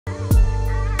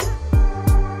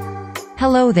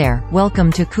Hello there,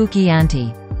 welcome to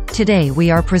CookyAunty. Today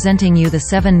we are presenting you the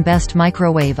 7 best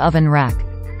microwave oven rack.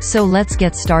 So let's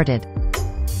get started.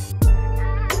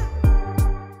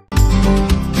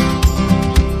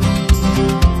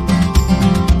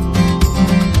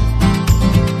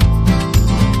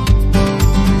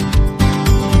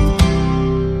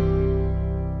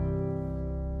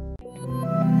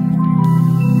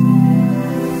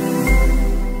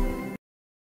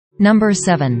 Number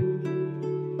 7.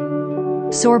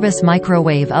 Sorbus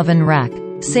Microwave Oven Rack.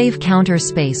 Save counter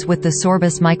space with the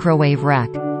Sorbus Microwave Rack.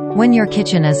 When your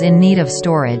kitchen is in need of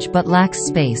storage but lacks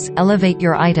space, elevate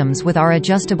your items with our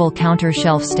adjustable counter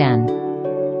shelf stand.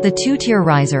 The 2-tier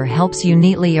riser helps you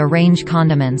neatly arrange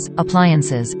condiments,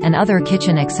 appliances, and other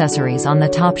kitchen accessories on the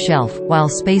top shelf, while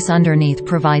space underneath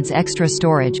provides extra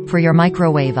storage for your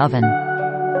microwave oven.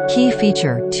 Key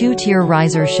feature: 2-tier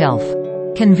riser shelf.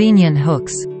 Convenient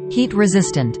hooks. Heat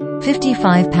resistant.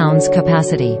 55 pounds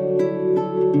capacity.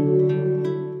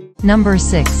 Number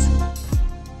 6.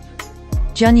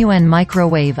 Junyuan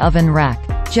Microwave Oven Rack.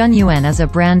 Junyuan is a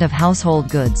brand of household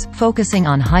goods, focusing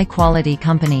on high-quality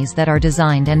companies that are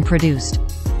designed and produced.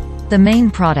 The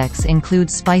main products include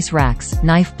spice racks,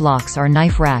 knife blocks or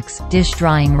knife racks, dish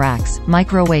drying racks,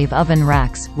 microwave oven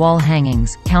racks, wall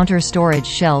hangings, counter storage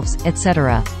shelves,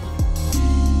 etc.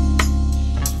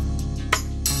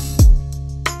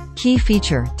 Key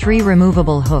feature: 3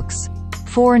 removable hooks.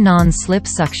 4 non-slip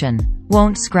suction.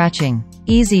 Won't scratching.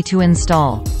 Easy to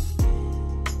install.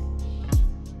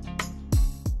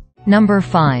 Number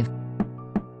 5.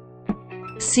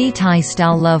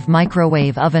 Ctystallove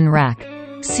Microwave Oven Rack.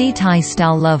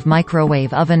 Ctystallove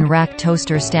Microwave Oven Rack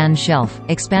Toaster Stand Shelf,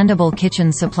 Expandable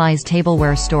Kitchen Supplies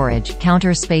Tableware Storage,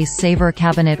 Counter Space Saver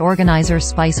Cabinet Organizer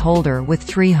Spice Holder with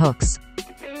 3 hooks.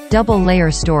 Double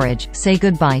layer storage, say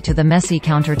goodbye to the messy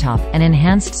countertop, and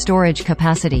enhanced storage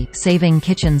capacity, saving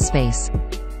kitchen space.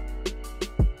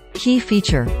 Key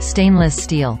feature: stainless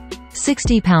steel.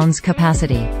 60 pounds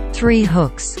capacity. 3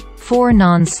 hooks. 4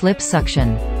 non-slip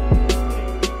suction.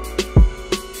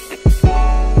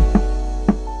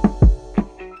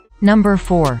 Number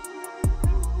 4.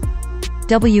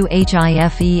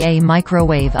 WHIFEA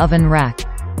Microwave Oven Rack.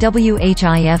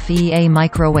 WHIFEA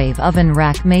Microwave Oven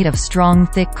Rack made of strong,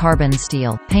 thick carbon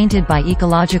steel, painted by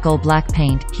ecological black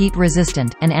paint,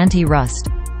 heat-resistant, and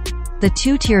anti-rust. The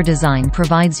 2-tier design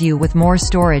provides you with more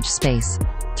storage space.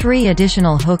 3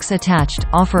 additional hooks attached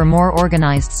offer more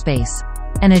organized space.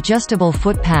 An adjustable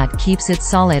foot pad keeps it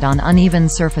solid on uneven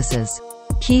surfaces.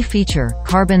 Key feature: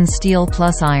 carbon steel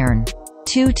plus iron.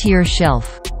 2-tier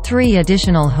shelf. 3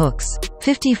 additional hooks.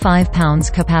 55 pounds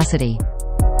capacity.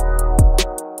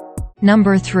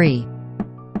 Number 3.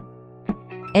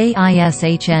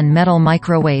 AISHN Metal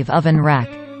Microwave Oven Rack.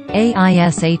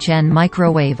 AISHN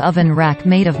Microwave Oven Rack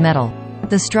made of metal.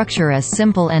 The structure is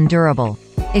simple and durable.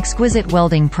 Exquisite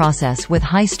welding process with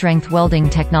high-strength welding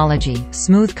technology,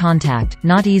 smooth contact,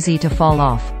 not easy to fall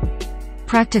off.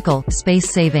 Practical,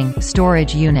 space-saving,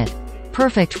 storage unit.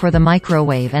 Perfect for the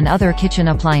microwave and other kitchen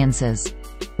appliances.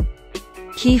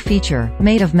 Key feature: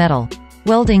 made of metal.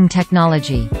 Welding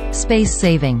technology.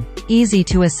 Space-saving. Easy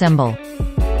to assemble.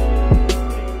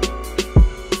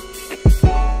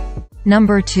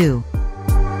 Number 2.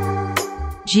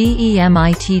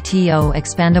 GEMITTO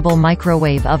Expandable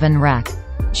Microwave Oven Rack.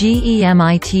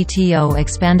 GEMITTO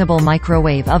Expandable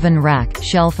Microwave Oven Rack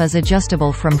shelf is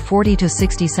adjustable from 40 to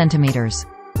 60 centimeters.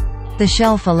 The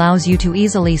shelf allows you to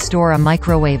easily store a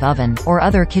microwave oven, or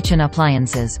other kitchen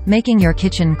appliances, making your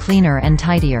kitchen cleaner and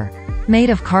tidier.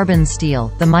 Made of carbon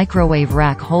steel, the microwave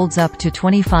rack holds up to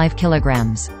 25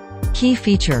 kilograms. Key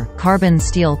feature: carbon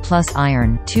steel plus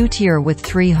iron, 2-tier with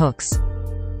 3 hooks.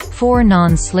 4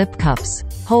 non-slip cups.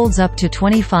 Holds up to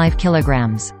 25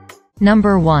 kilograms.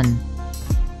 Number 1.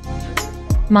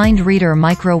 Mind Reader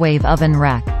Microwave Oven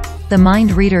Rack. The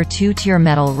Mind Reader 2-tier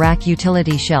metal rack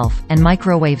utility shelf and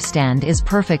microwave stand is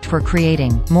perfect for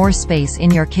creating more space in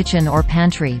your kitchen or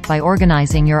pantry by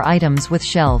organizing your items with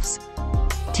shelves.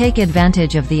 Take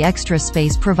advantage of the extra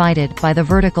space provided by the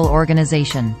vertical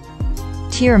organization.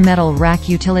 Tier metal rack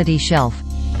utility shelf.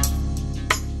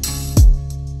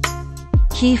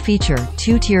 Key feature: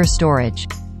 2-tier storage.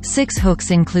 6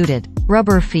 hooks included.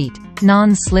 Rubber feet.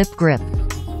 Non-slip grip.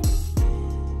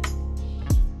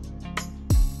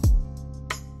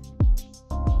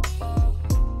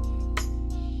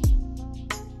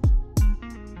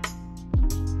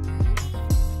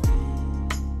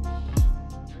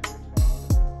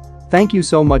 Thank you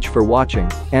so much for watching,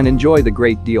 and enjoy the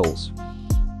great deals.